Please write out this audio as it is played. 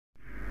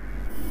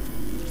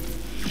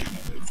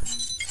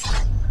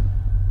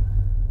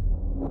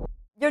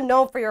you're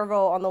known for your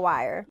role on The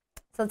Wire.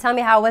 So tell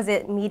me, how was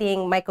it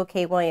meeting Michael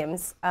K.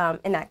 Williams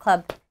in that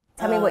club?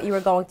 Tell me what you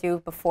were going through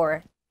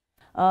before.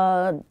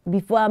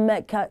 Before I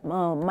met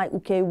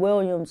Michael K.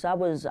 Williams, I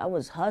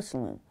was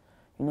hustling,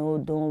 you know,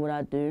 doing what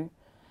I do.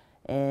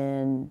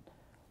 And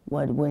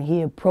when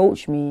he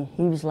approached me,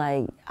 he was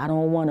like, I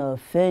don't want to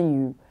offend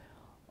you,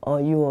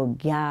 or you're a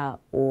guy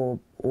or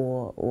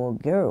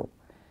a girl.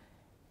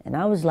 And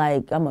I was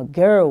like, I'm a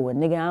girl,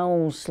 and nigga, I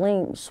don't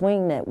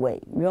swing that way.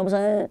 You know what I'm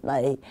saying?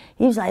 Like,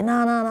 he was like,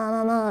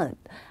 nah.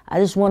 I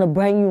just want to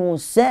bring you on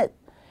set,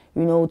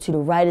 you know, to the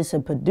writers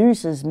and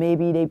producers.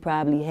 Maybe they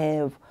probably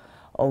have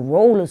a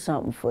role or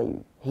something for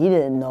you. He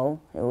didn't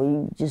know.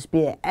 You just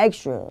be an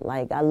extra.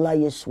 Like, I love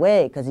your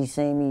swag, because he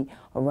seen me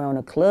around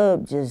the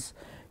club just,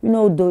 you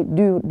know,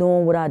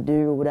 doing what I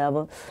do or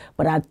whatever.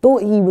 But I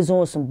thought he was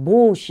on some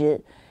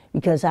bullshit,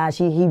 because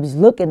he was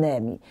looking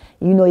at me.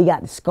 You know, he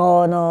got the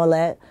scar and all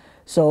that.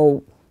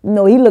 So, you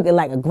know, he looking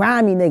like a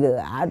grimy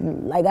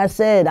nigga. Like I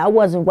said, I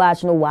wasn't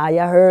watching The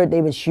Wire. I heard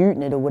they was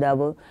shooting it or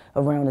whatever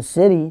around the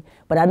city,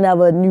 but I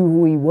never knew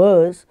who he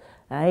was.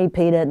 I ain't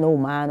paid that no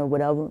mind or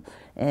whatever.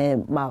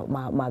 And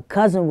my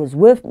cousin was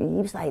with me.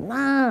 He was like,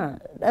 nah,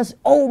 that's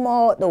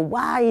Omar The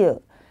Wire.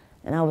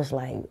 And I was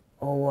like,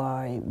 oh, all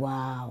right,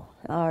 wow.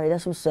 All right,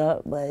 that's what's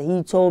up. But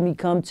he told me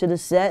come to the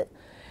set.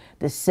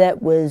 The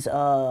set was,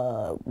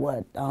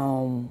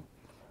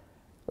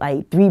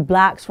 like 3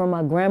 blocks from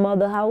my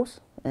grandmother's house.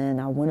 And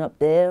I went up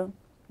there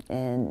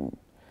and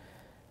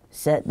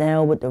sat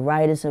down with the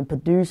writers and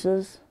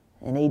producers.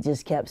 And they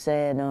just kept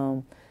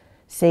saying,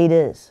 say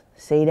this,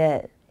 say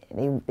that.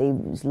 And they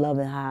was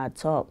loving how I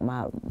talk,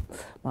 my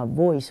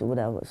voice or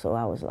whatever. So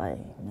I was like,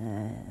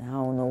 man, I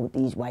don't know what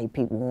these white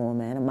people want,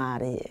 man. I'm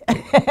out of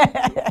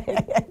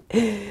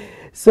here.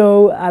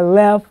 So I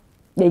left.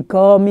 They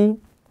called me.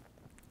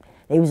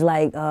 They was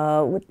like,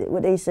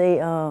 what they say?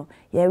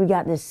 Yeah, we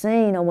got this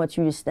scene I want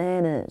you to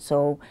stand in.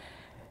 So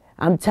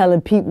I'm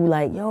telling people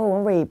like, yo,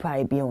 I'm ready to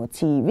probably be on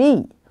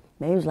TV.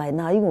 Man, he was like,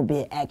 nah, you gonna be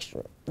an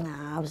extra.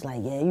 Nah, I was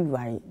like, yeah, you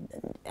right.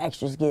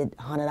 Extras get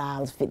 $100,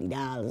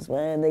 $50,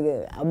 man,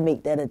 nigga. I'll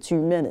make that in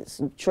 2 minutes.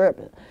 I'm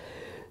tripping.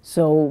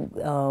 So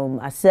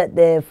I sat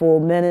there for a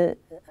minute,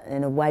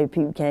 and the white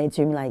people came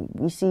to me like,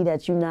 we see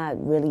that you're not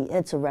really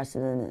interested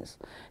in this.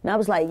 And I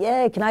was like,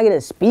 yeah, can I get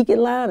a speaking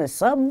line or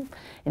something?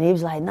 And he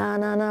was like,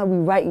 nah, we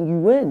writing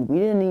you in. We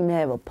didn't even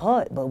have a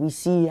part, but we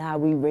see how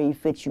we ready to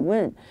fit you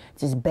in.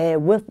 Just bear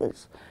with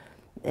us.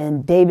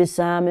 And David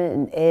Simon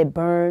and Ed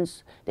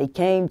Burns, they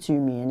came to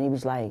me and they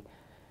was like,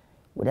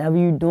 whatever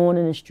you doing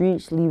in the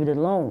streets, leave it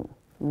alone.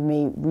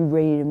 We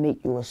ready to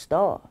make you a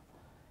star.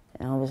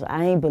 And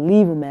I ain't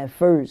believe them at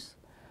first,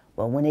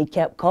 but when they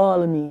kept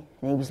calling me,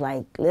 they was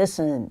like,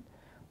 listen,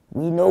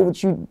 we know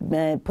what you,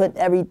 man, put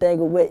everything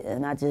away.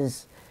 And I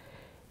just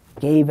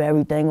gave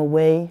everything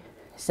away,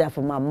 except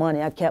for my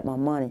money. I kept my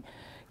money,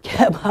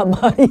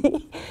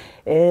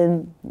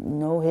 and, you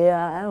know, here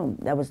I am.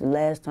 That was the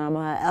last time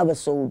I ever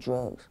sold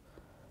drugs,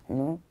 you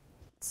know?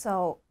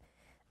 So,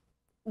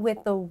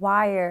 with The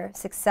Wire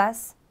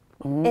success,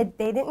 they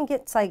didn't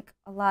get, like,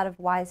 a lot of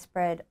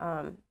widespread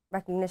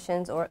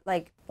recognitions or,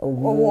 like,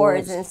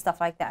 awards and stuff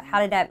like that. How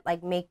did that,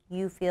 like, make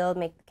you feel,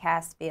 make the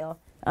cast feel?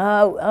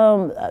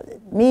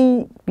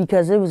 Me,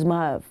 because it was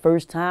my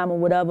first time or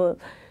whatever,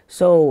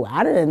 so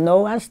I didn't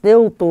know. I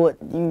still thought,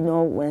 you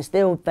know, and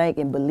still think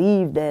and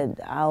believe that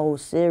our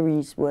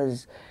series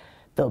was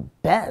the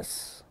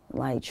best,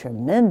 like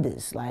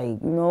tremendous.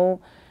 Like, you know,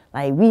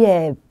 like we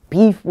had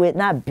beef with,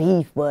 not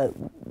beef, but,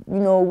 you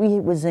know, we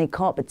was in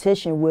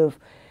competition with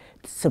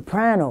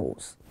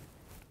Sopranos.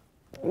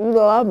 You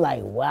know, I'm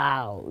like,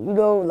 wow, you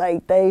know,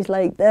 like things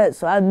like that.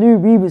 So I knew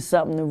we was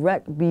something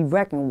to be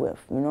reckoned with,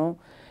 you know,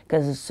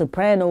 because the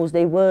Sopranos,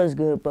 they was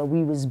good, but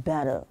we was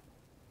better,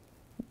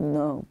 you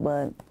know,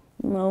 but.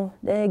 You know,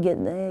 they get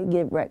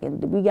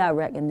recognition. We got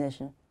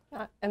recognition.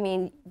 I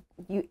mean,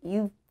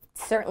 you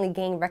certainly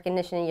gained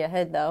recognition in your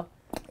hood, though.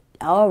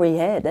 I already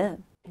had that.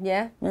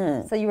 Yeah?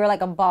 Yeah. So you were like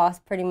a boss,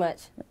 pretty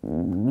much.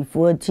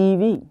 Before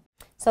TV.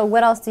 So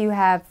what else do you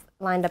have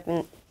lined up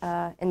in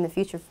the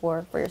future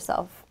for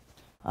yourself?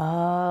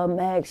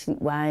 Actually,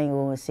 well, I ain't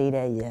gonna say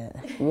that yet.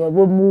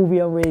 What movie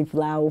I'm ready to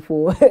fly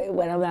for?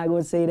 But I'm not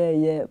gonna say that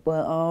yet.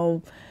 But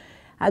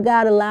I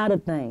got a lot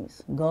of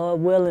things. God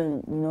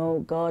willing, you know,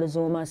 God is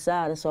on my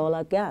side. That's all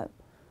I got.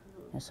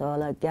 That's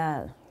all I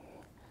got.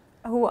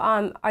 Who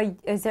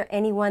is there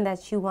anyone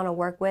that you want to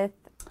work with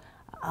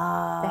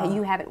that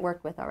you haven't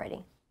worked with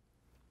already?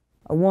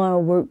 I want to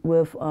work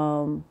with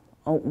Uncle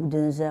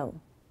Denzel.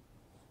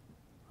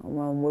 I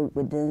want to work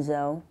with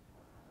Denzel,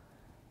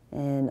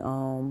 and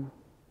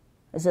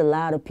there's a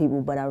lot of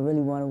people, but I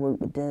really want to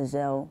work with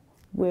Denzel,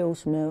 Will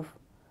Smith,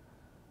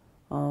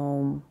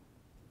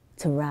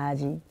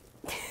 Taraji.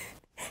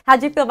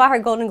 How'd you feel about her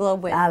Golden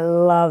Globe win? I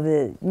love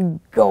it.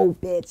 You go,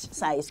 bitch.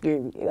 Sorry,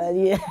 screw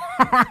me. Yeah.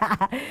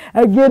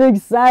 I get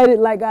excited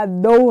like I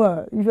know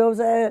her. You feel what I'm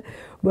saying?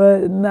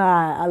 But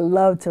nah, I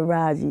love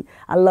Taraji.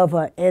 I love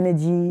her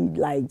energy,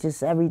 like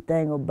just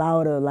everything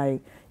about her.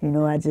 Like, you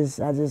know, I just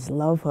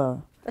love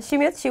her. She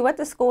went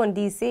to school in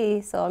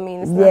D.C., so I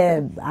mean, it's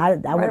I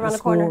right went around to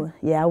the corner. school.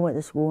 Yeah, I went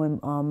to school in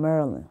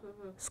Maryland,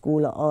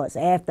 School of Arts.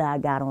 After I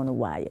got on The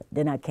Wire,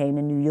 then I came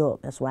to New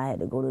York. That's why I had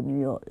to go to New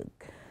York.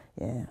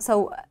 Yeah.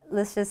 So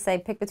let's just say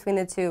pick between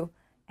the two.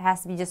 It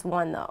has to be just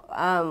one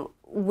though.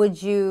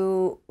 Would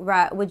you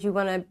want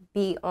to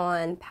be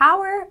on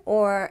Power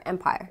or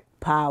Empire?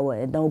 Power,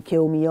 and don't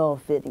kill me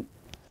off, 50.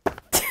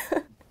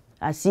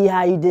 I see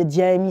how you did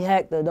Jamie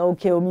Hector. Don't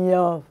kill me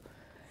off.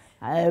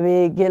 I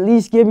mean, at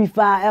least give me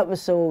 5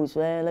 episodes,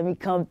 man. Let me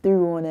come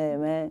through on that,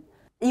 man.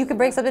 You could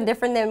bring something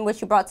different than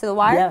what you brought to The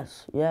Wire?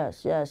 Yes,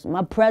 yes, yes.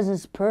 My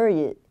presence,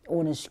 period,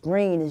 on the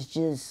screen is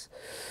just,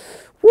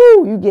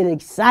 woo, you get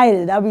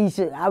excited. I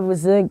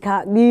was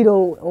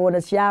incognito on a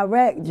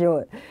Chiraq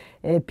joint,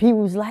 and people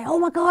was like, oh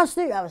my gosh,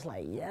 Snoop. I was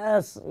like,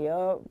 yes,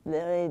 yo.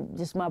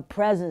 Just my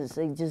presence,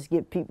 it just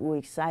get people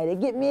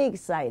excited. Get me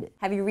excited.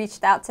 Have you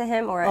reached out to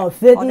him or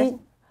 50? audition?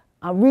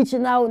 I'm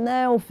reaching out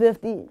now,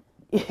 50.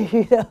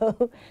 You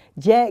know,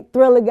 Jack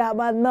Thriller got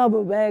my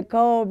number, man.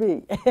 Call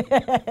me.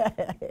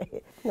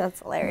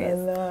 That's hilarious.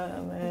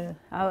 Man.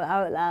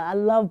 I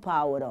love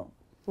Power though.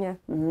 Yeah.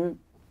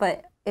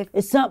 But if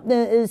it's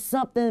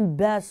something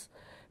best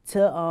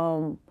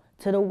to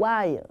The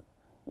Wire.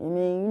 I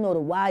mean, you know, The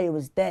Wire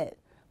was that,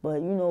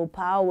 but you know,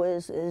 Power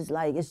is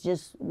like, it's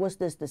just, what's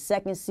this? The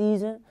 2nd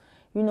season.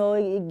 You know,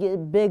 it gets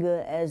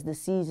bigger as the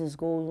seasons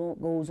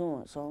goes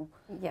on. So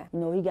yeah, you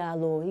know, he got a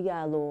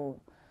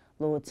little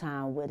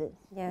time with it.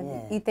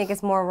 Yeah. You think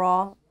it's more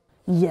raw?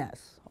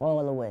 Yes,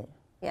 all the way.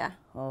 Yeah.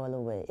 All the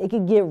way. It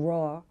could get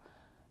raw,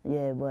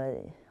 yeah,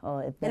 but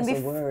if that's a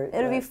word.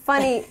 It'll be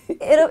funny.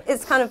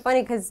 It's kind of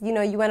funny because, you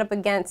know, you went up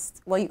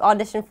against, well, you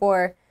auditioned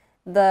for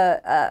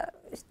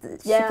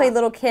she played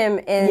Little Kim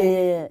in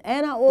Yeah.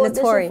 And I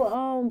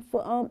auditioned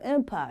for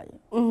Empire.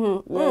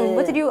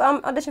 What did you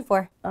audition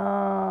for?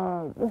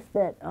 What's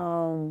that?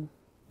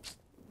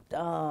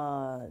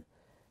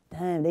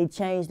 Damn, they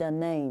changed their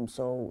name.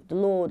 So the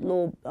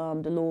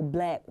little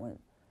black one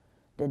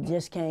that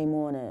just came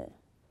on it,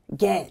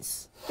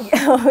 Gatz.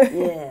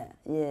 Yeah.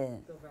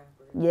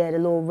 Yeah, the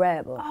little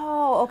rapper.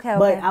 Oh, okay.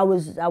 But I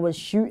was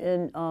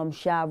shooting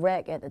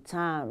Chiraq at the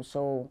time,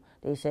 so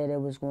they said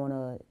it was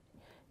gonna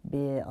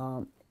be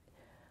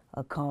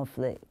a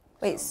conflict.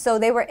 Wait, so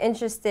they were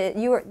interested.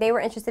 They were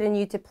interested in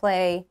you to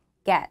play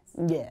Gatz.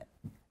 Yeah.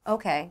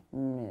 Okay.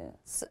 Yeah.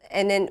 So,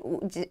 and then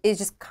it's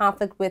just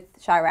conflict with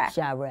Chiraq.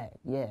 Chiraq,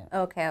 yeah.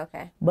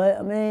 Okay. But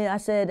I mean, I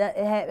said that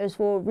it happens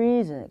for a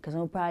reason, cause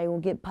I'm probably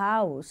gonna get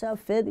Power. What's up,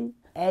 50?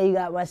 And you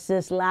got my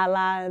sis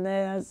Lala in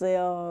there. I say,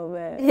 oh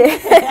man. Yeah.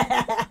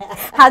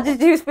 How did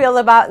you feel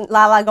about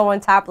Lala going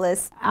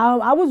topless?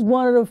 I was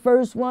one of the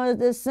first ones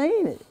that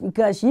seen it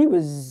because she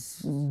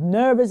was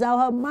nervous out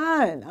her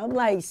mind. I'm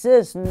like,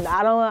 sis,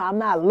 I'm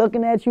not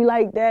looking at you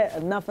like that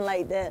or nothing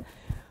like that.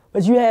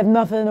 But you have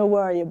nothing to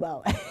worry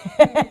about.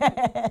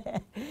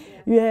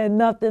 You had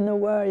nothing to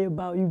worry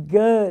about. You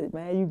good,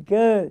 man. You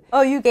good.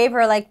 Oh, you gave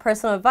her like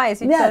personal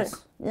advice. Yes.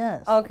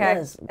 Okay.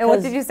 Yes, and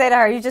what did you say to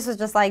her? You was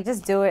just like,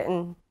 just do it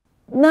and.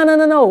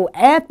 No.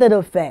 After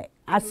the fact,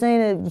 I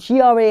seen it. She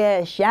already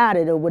had shot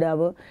it or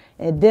whatever,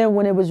 and then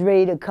when it was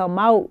ready to come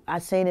out, I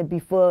seen it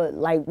before.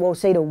 Like, well,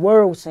 say the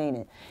world seen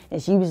it,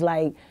 and she was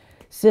like,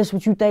 sis,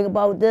 what you think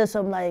about this?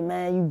 I'm like,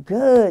 man, you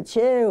good,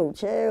 chill.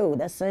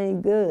 That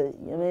ain't good.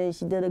 You know what I mean?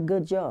 She did a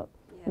good job.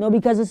 Yeah. You know,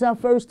 because it's her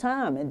first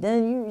time. And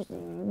then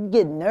you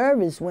get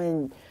nervous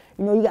when,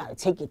 you know, you got to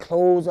take your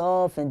clothes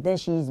off, and then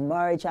she's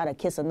married, try to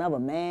kiss another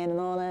man and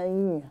all that.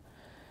 Yeah.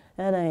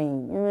 That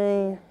ain't, you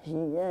know what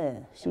I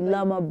mean? She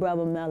love my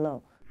brother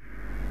Mello.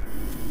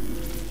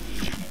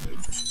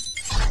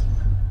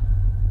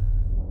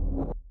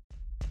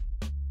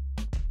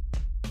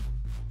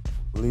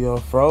 Leo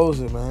froze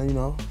it, man, you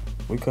know.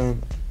 We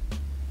can't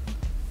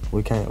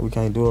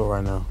do it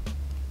right now.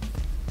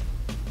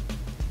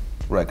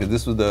 Right, because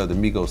this was the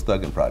Migos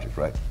Thuggin' project,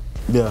 right?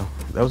 Yeah,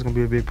 that was gonna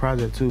be a big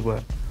project too,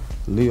 but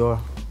Leo,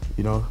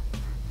 you know,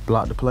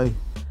 blocked the play.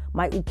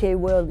 Michael K.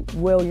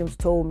 Williams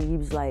told me, he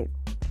was like,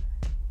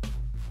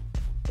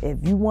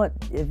 if you want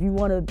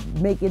to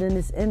make it in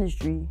this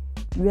industry,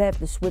 you have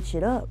to switch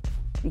it up,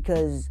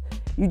 because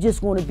you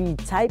just want to be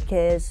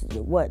typecast.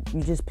 What,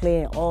 you just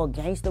playing all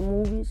gangster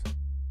movies?